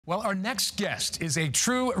Well, our next guest is a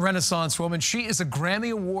true Renaissance woman. She is a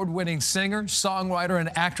Grammy Award-winning singer, songwriter, and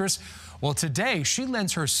actress. Well, today, she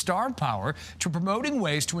lends her star power to promoting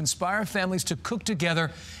ways to inspire families to cook together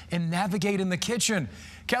and navigate in the kitchen.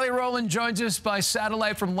 Kelly Rowland joins us by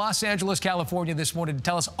satellite from Los Angeles, California this morning to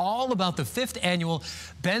tell us all about the 5th annual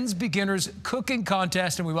Ben's Beginners Cooking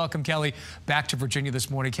Contest. And we welcome Kelly back to Virginia this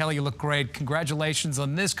morning. Kelly, you look great. Congratulations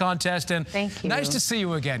on this contest. And thank you. Nice to see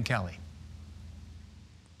you again, Kelly.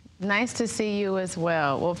 Nice to see you as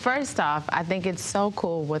well. Well, first off, I think it's so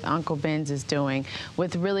cool what Uncle Ben's is doing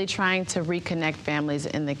with really trying to reconnect families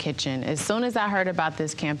in the kitchen. As soon as I heard about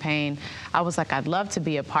this campaign, I was like, I'd love to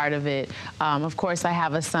be a part of it. Of course, I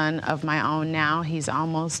have a son of my own now. He's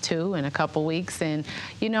almost 2 in a couple weeks. And,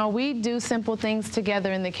 you know, we do simple things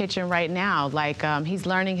together in the kitchen right now. Like he's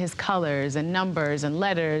learning his colors and numbers and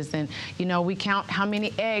letters. And, you know, we count how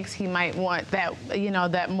many eggs he might want that,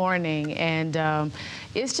 that morning. And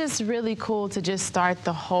it's just really cool to just start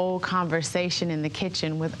the whole conversation in the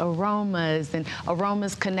kitchen with aromas, and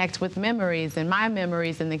aromas connect with memories, and my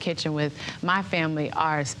memories in the kitchen with my family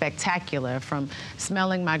are spectacular, from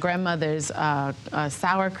smelling my grandmother's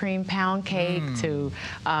sour cream pound cake to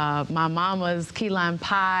my mama's key lime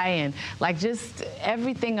pie, and like just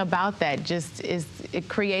everything about that it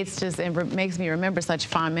creates just and makes me remember such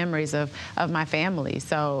fond memories of my family.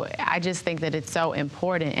 So I just think that it's so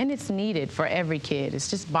important, and it's needed for every kid. It's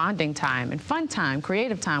just bonding time and fun time,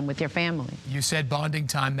 creative time with your family. You said bonding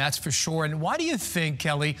time, that's for sure. And why do you think,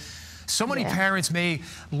 Kelly, so many parents may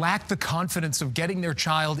lack the confidence of getting their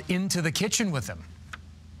child into the kitchen with them?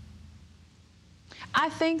 I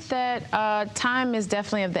think that time is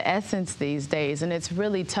definitely of the essence these days, and it's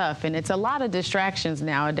really tough, and it's a lot of distractions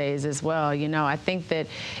nowadays as well. You know, I think that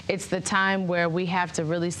it's the time where we have to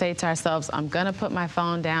really say to ourselves, I'm gonna put my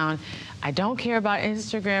phone down. I don't care about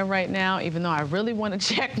Instagram right now, even though I really want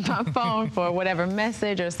to check my phone for whatever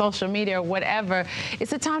message or social media or whatever.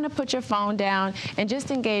 It's a time to put your phone down and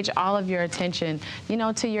just engage all of your attention,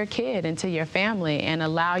 to your kid and to your family, and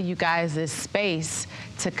allow you guys this space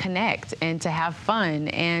to connect and to have fun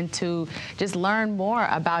and to just learn more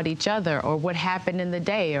about each other, or what happened in the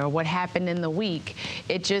day or what happened in the week.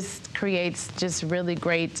 It just creates just really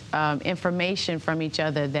great information from each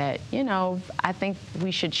other that, I think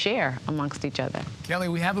we should share amongst each other. Kelly,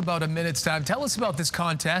 we have about a minute's time. Tell us about this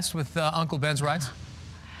contest with Uncle Ben's Rice.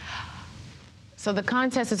 So the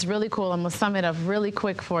contest is really cool. I'm gonna sum it up really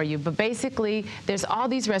quick for you. But basically, there's all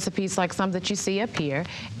these recipes, like some that you see up here.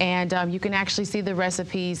 And you can actually see the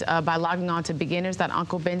recipes by logging on to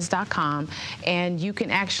beginners.unclebens.com. And you can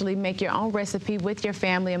actually make your own recipe with your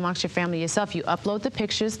family, amongst your family yourself. You upload the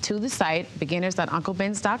pictures to the site,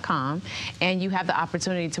 beginners.unclebens.com. And you have the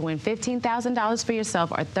opportunity to win $15,000 for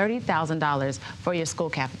yourself or $30,000 for your school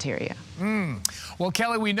cafeteria. Well,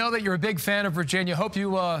 Kelly, we know that you're a big fan of Virginia. Hope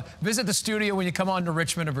you visit the studio when you come on to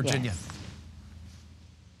Richmond or Virginia. Yes.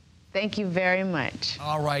 Thank you very much.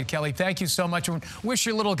 All right, Kelly, thank you so much. And wish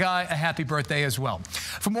your little guy a happy birthday as well.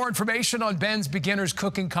 For more information on Ben's Beginners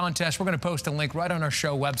Cooking Contest, we're going to post a link right on our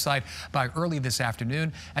show website by early this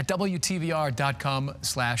afternoon at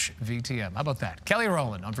WTVR.com/VTM. How about that? Kelly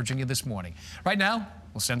Rowland on Virginia This Morning. Right now,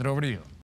 we'll send it over to you.